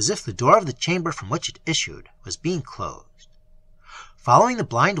 as if the door of the chamber from which it issued was being closed. Following the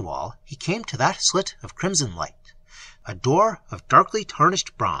blind wall, he came to that slit of crimson light. A door of darkly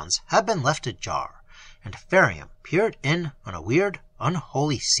tarnished bronze had been left ajar, and Ferium peered in on a weird,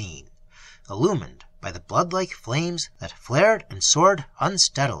 unholy scene, illumined by the blood-like flames that flared and soared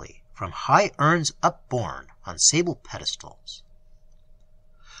unsteadily from high urns upborne on sable pedestals.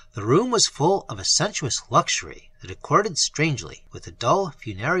 The room was full of a sensuous luxury that accorded strangely with the dull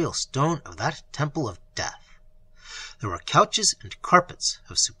funereal stone of that temple of death. There were couches and carpets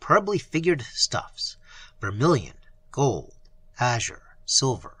of superbly figured stuffs, vermilion, gold, azure,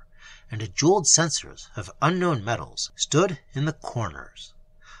 silver, and jeweled censers of unknown metals stood in the corners.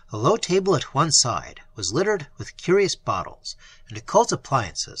 A low table at one side was littered with curious bottles and occult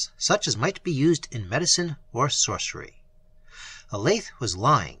appliances such as might be used in medicine or sorcery. Aleith was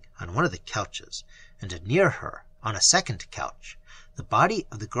lying on one of the couches, and near her, on a second couch, the body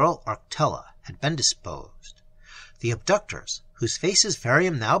of the girl Arctella had been disposed. The abductors, whose faces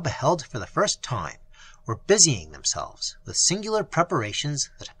Ferium now beheld for the first time, were busying themselves with singular preparations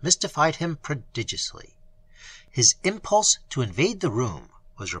that mystified him prodigiously. His impulse to invade the room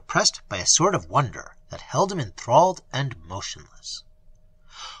was repressed by a sort of wonder that held him enthralled and motionless.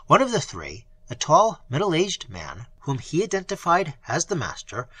 One of the three, a tall, middle-aged man, whom he identified as the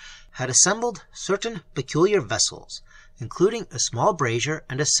master, had assembled certain peculiar vessels, including a small brazier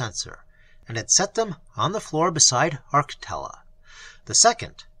and a censer, and had set them on the floor beside Arctella. The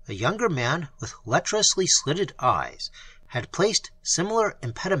second, a younger man with lecherously slitted eyes, had placed similar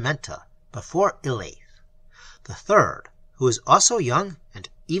impedimenta before Aleith. The third, who was also young and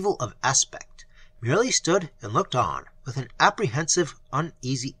evil of aspect, merely stood and looked on with an apprehensive,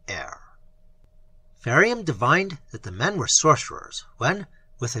 uneasy air. Ferium divined that the men were sorcerers when,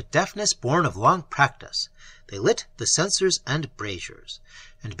 with a deftness born of long practice, they lit the censers and braziers,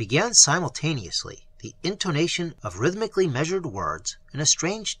 and began simultaneously the intonation of rhythmically measured words in a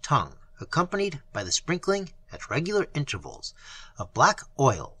strange tongue, accompanied by the sprinkling, at regular intervals, of black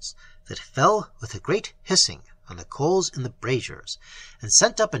oils that fell with a great hissing on the coals in the braziers, and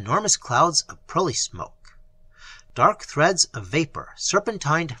sent up enormous clouds of pearly smoke. Dark threads of vapor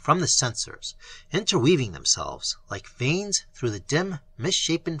serpentined from the censers, interweaving themselves like veins through the dim,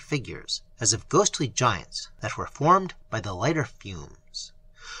 misshapen figures, as of ghostly giants that were formed by the lighter fumes.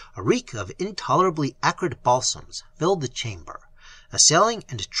 A reek of intolerably acrid balsams filled the chamber, assailing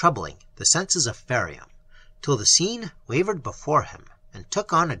and troubling the senses of Ferium, till the scene wavered before him and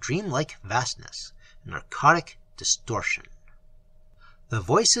took on a dreamlike vastness, a narcotic distortion. The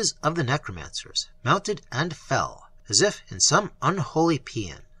voices of the necromancers mounted and fell, as if in some unholy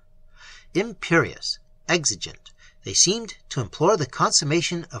paean. Imperious, exigent, they seemed to implore the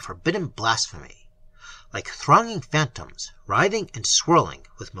consummation of forbidden blasphemy. Like thronging phantoms, writhing and swirling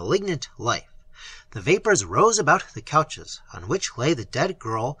with malignant life, the vapors rose about the couches on which lay the dead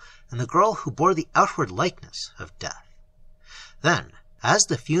girl and the girl who bore the outward likeness of death. Then, as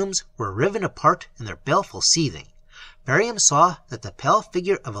the fumes were riven apart in their baleful seething, Ferium saw that the pale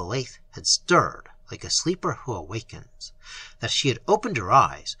figure of Elaith had stirred like a sleeper who awakens, that she had opened her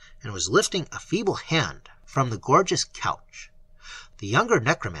eyes and was lifting a feeble hand from the gorgeous couch. The younger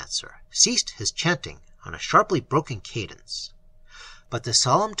necromancer ceased his chanting on a sharply broken cadence, but the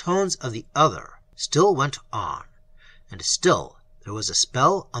solemn tones of the other still went on, and still there was a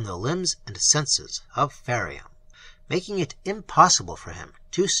spell on the limbs and senses of Ferium, making it impossible for him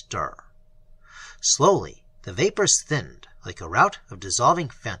to stir. Slowly the vapors thinned like a rout of dissolving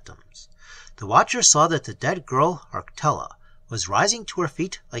phantoms. The watcher saw that the dead girl Arctella was rising to her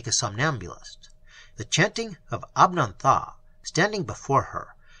feet like a somnambulist. The chanting of Abnon-Tha, standing before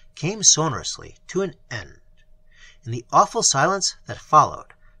her, came sonorously to an end. In the awful silence that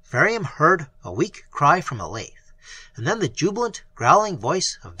followed, Ferium heard a weak cry from Elaith, and then the jubilant, growling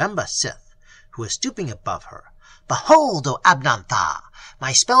voice of Vemba-Tsith, who was stooping above her. "Behold, O Abnon-Tha,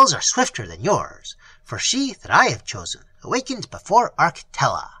 my spells are swifter than yours, for she that I have chosen awakened before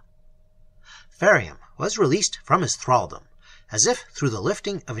Arctella." Ferium was released from his thraldom, as if through the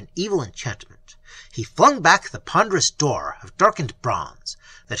lifting of an evil enchantment. He flung back the ponderous door of darkened bronze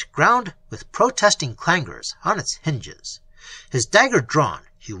that ground with protesting clangors on its hinges. His dagger drawn,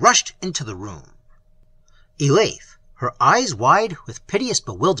 he rushed into the room. Elaith, her eyes wide with piteous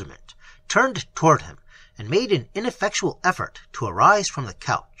bewilderment, turned toward him and made an ineffectual effort to arise from the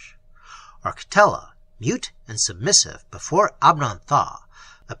couch. Arctella, mute and submissive before Abnon-Tha,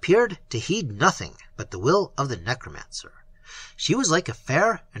 appeared to heed nothing but the will of the necromancer. She was like a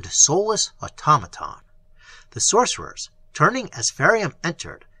fair and soulless automaton. The sorcerers, turning as Ferium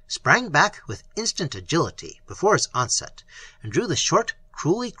entered, sprang back with instant agility before his onset, and drew the short,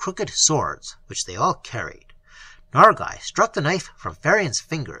 cruelly crooked swords which they all carried. Nargai struck the knife from Ferium's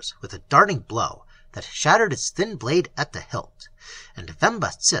fingers with a darting blow that shattered its thin blade at the hilt, and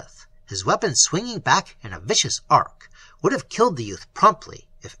Vemba-Tsith, his weapon swinging back in a vicious arc, would have killed the youth promptly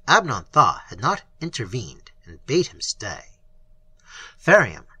if Abnon-Tha had not intervened and bade him stay.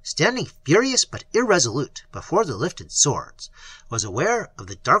 Ferium, standing furious but irresolute before the lifted swords, was aware of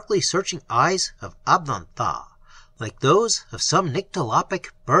the darkly searching eyes of Abnon-Tha, like those of some nyctalopic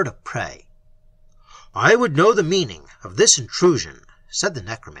bird of prey. "I would know the meaning of this intrusion," said the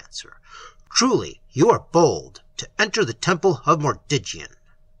necromancer. "Truly, you are bold to enter the temple of Mordigian."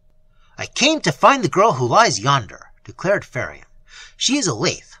 "I came to find the girl who lies yonder," declared Ferium. "She is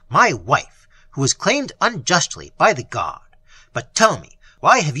Elaith, my wife, who was claimed unjustly by the god. But tell me,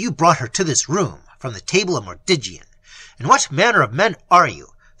 why have you brought her to this room from the table of Mordigian? And what manner of men are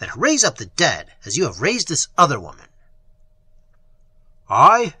you that raise up the dead as you have raised this other woman?"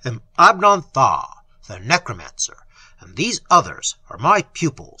 "I am Abnon-Tha, the necromancer, and these others are my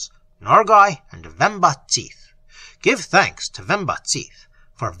pupils, Nargai and Vemba-Tsith. Give thanks to Vemba-Tsith,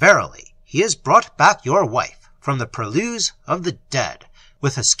 for verily he has brought back your wife from the purlieus of the dead,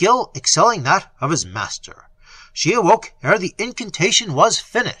 with a skill excelling that of his master. She awoke ere the incantation was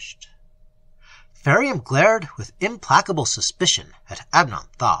finished." Ferium glared with implacable suspicion at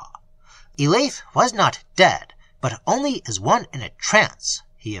Abnon-Tha. "Elaith was not dead, but only as one in a trance,"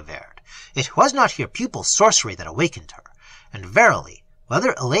 he averred. "It was not your pupil's sorcery that awakened her, and verily,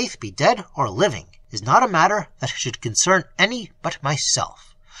 whether Elaith be dead or living is not a matter that should concern any but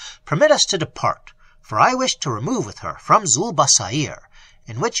myself. Permit us to depart, for I wish to remove with her from Zul-Bha-Sair,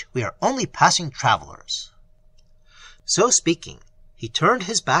 in which we are only passing travelers." So speaking, he turned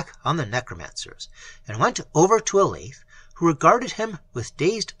his back on the necromancers, and went over to Elaith, who regarded him with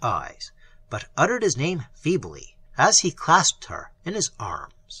dazed eyes, but uttered his name feebly as he clasped her in his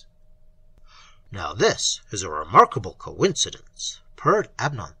arms. "Now this is a remarkable coincidence," purred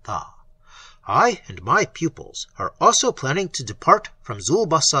Abnon-Tha. "I and my pupils are also planning to depart from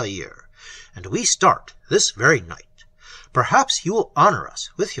Zul-Bha-Sair, and we start this very night. Perhaps you will honor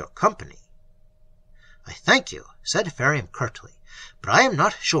us with your company." "I thank you," said Ferium curtly, "but I am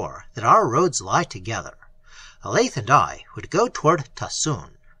not sure that our roads lie together. Elaith and I would go toward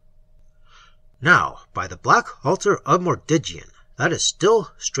Tassun." "Now, by the black altar of Mordigian, that is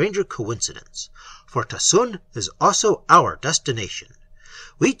still stranger coincidence, for Tassun is also our destination.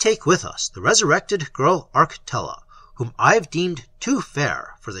 We take with us the resurrected girl Arctella, whom I've deemed too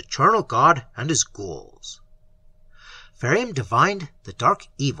fair for the charnel god and his ghouls." Ferium divined the dark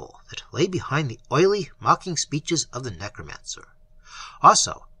evil that lay behind the oily, mocking speeches of the necromancer.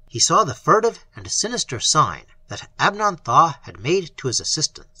 Also, he saw the furtive and sinister sign that Abnon-Tha had made to his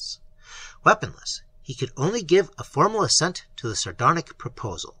assistants. Weaponless, he could only give a formal assent to the sardonyx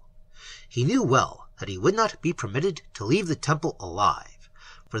proposal. He knew well that he would not be permitted to leave the temple alive,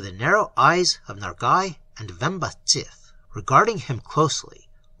 for the narrow eyes of Nargai and Vemba-Tsith, regarding him closely,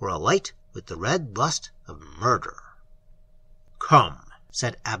 were alight with the red lust of murder. "Come,"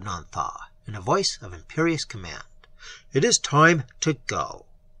 said Abnon-Tha, in a voice of imperious command. "It is time to go."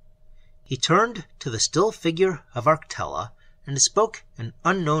 He turned to the still figure of Arctella and spoke an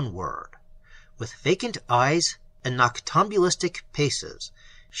unknown word. With vacant eyes and noctambulistic paces,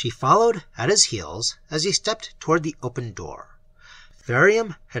 she followed at his heels as he stepped toward the open door.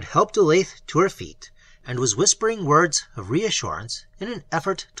 Ferium had helped Elaith to her feet, and was whispering words of reassurance in an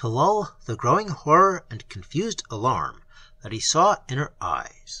effort to lull the growing horror and confused alarm that he saw in her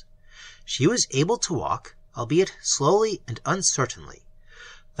eyes. She was able to walk, albeit slowly and uncertainly.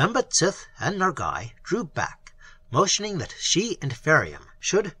 Vemba-Tsith and Nargai drew back, motioning that she and Ferium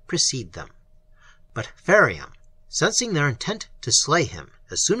should precede them. But Ferium, sensing their intent to slay him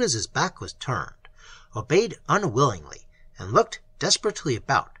as soon as his back was turned, obeyed unwillingly and looked desperately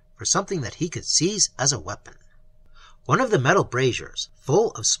about for something that he could seize as a weapon. One of the metal braziers,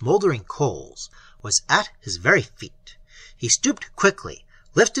 full of smoldering coals, was at his very feet. He stooped quickly,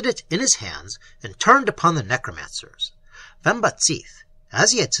 lifted it in his hands, and turned upon the necromancers. Vemba-Tsith,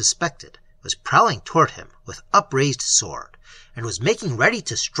 as he had suspected, was prowling toward him with upraised sword, and was making ready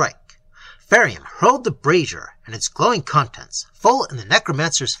to strike. Ferium hurled the brazier and its glowing contents full in the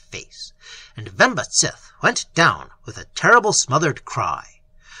necromancer's face, and Vemba-Tsith went down with a terrible smothered cry.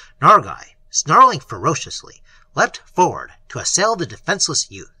 Nargai, snarling ferociously, leapt forward to assail the defenseless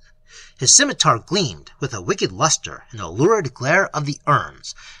youth. His scimitar gleamed with a wicked luster in the lurid glare of the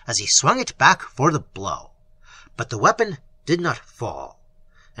urns as he swung it back for the blow. But the weapon did not fall,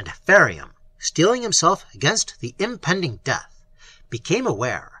 and Ferium, steeling himself against the impending death, became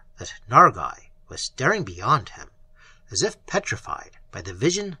aware that Nargai was staring beyond him, as if petrified by the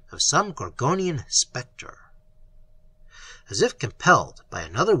vision of some Gorgonian spectre. As if compelled by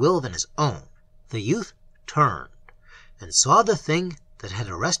another will than his own, the youth turned and saw the thing that had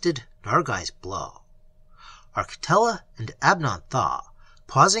arrested Nargai's blow. Arctella and Abnon-Tha,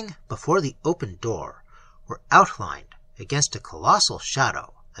 pausing before the open door, were outlined against a colossal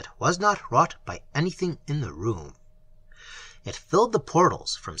shadow that was not wrought by anything in the room. It filled the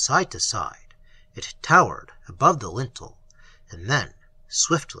portals from side to side. It towered above the lintel, and then,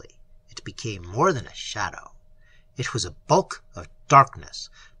 swiftly, it became more than a shadow. It was a bulk of darkness,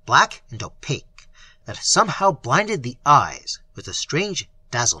 black and opaque, that somehow blinded the eyes with a strange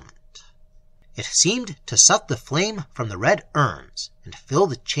dazzlement. It seemed to suck the flame from the red urns and fill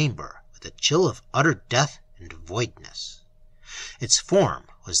the chamber with a chill of utter death and voidness. Its form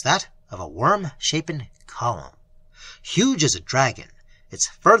was that of a worm-shapen column, huge as a dragon, its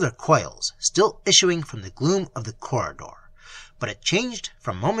further coils still issuing from the gloom of the corridor, but it changed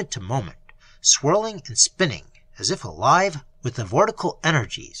from moment to moment, swirling and spinning as if alive with the vortical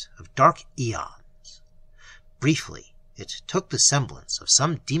energies of dark eons. Briefly, it took the semblance of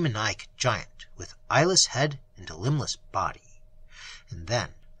some demoniac giant with eyeless head and limbless body. And then,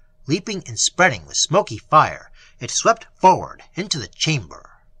 leaping and spreading with smoky fire, it swept forward into the chamber.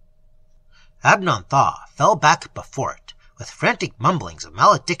 Abnon-Tha fell back before it, with frantic mumblings of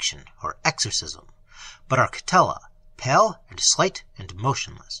malediction or exorcism, but Arctella, pale and slight and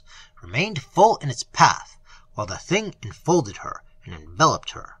motionless, remained full in its path, while the thing enfolded her and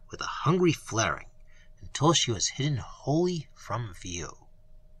enveloped her with a hungry flaring, until she was hidden wholly from view.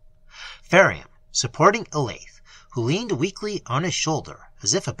 Ferium, supporting Elaith, who leaned weakly on his shoulder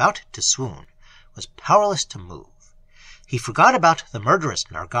as if about to swoon, was powerless to move. He forgot about the murderous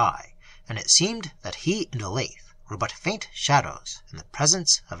Nargai, and it seemed that he and Elaith were but faint shadows in the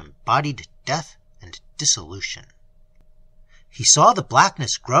presence of embodied death and dissolution. He saw the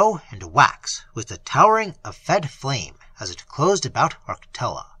blackness grow and wax with the towering of fed flame as it closed about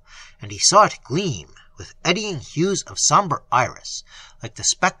Arctella, and he saw it gleam with eddying hues of somber iris, like the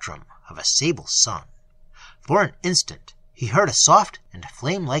spectrum of a sable sun. For an instant he heard a soft and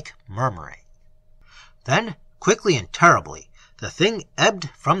flame-like murmuring. Then, quickly and terribly, the thing ebbed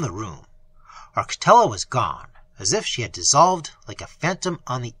from the room. Arctella was gone, as if she had dissolved like a phantom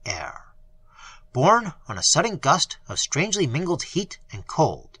on the air. Borne on a sudden gust of strangely mingled heat and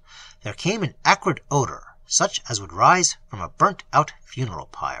cold, there came an acrid odor, such as would rise from a burnt-out funeral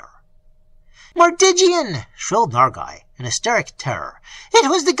pyre. "Mordigian!" shrilled Nargai in hysteric terror. "It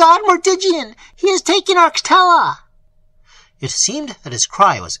was the god Mordigian! He has taken Arctella!" It seemed that his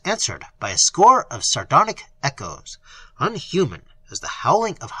cry was answered by a score of sardonic echoes, unhuman as the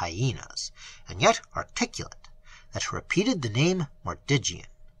howling of hyenas, and yet articulate, that repeated the name Mordigian.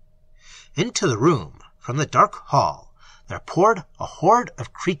 Into the room, from the dark hall, there poured a horde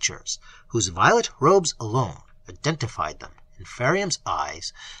of creatures whose violet robes alone identified them in Ferium's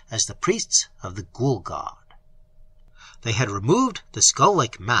eyes as the priests of the ghoul god. They had removed the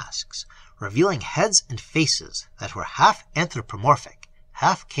skull-like masks, revealing heads and faces that were half anthropomorphic,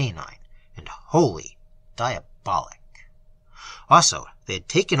 half canine, and wholly diabolic. Also, they had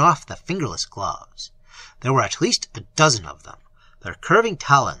taken off the fingerless gloves. There were at least a dozen of them. Their curving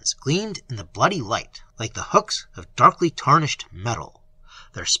talons gleamed in the bloody light like the hooks of darkly tarnished metal.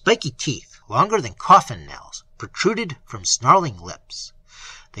 Their spiky teeth, longer than coffin nails, protruded from snarling lips.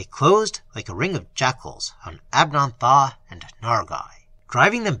 They closed like a ring of jackals on Abnon-Tha and Nargai,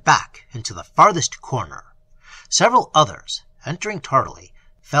 driving them back into the farthest corner. Several others, entering tardily,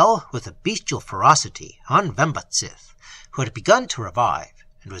 fell with a bestial ferocity on Vemba-Tsith, who had begun to revive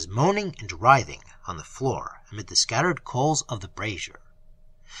and was moaning and writhing on the floor amid the scattered coals of the brazier.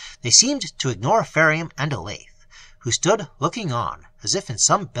 They seemed to ignore Ferium and Elaith, who stood looking on as if in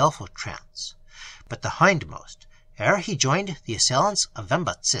some baleful trance. But the hindmost, ere he joined the assailants of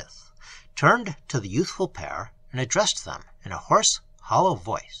Vemba-Tsith, turned to the youthful pair and addressed them in a hoarse, hollow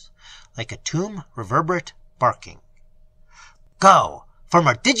voice, like a tomb reverberate barking. "Go, for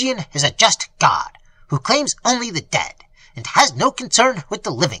Mordigian is a just god, who claims only the dead, and has no concern with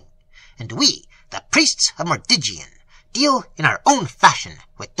the living, and we, the priests of Mordigian, deal in our own fashion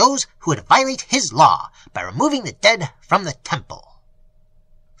with those who would violate his law by removing the dead from the temple."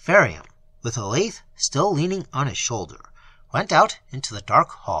 Ferium, with Elaith still leaning on his shoulder, went out into the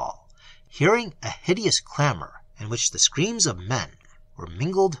dark hall, hearing a hideous clamor in which the screams of men were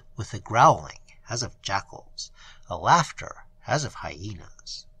mingled with the growling as of jackals, a laughter as of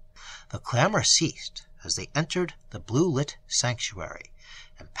hyenas. The clamor ceased as they entered the blue-lit sanctuary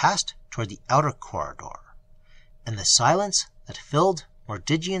and passed toward the outer corridor, and the silence that filled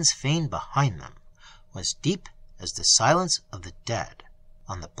Mordigian's fane behind them was deep as the silence of the dead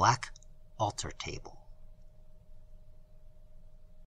on the black altar table.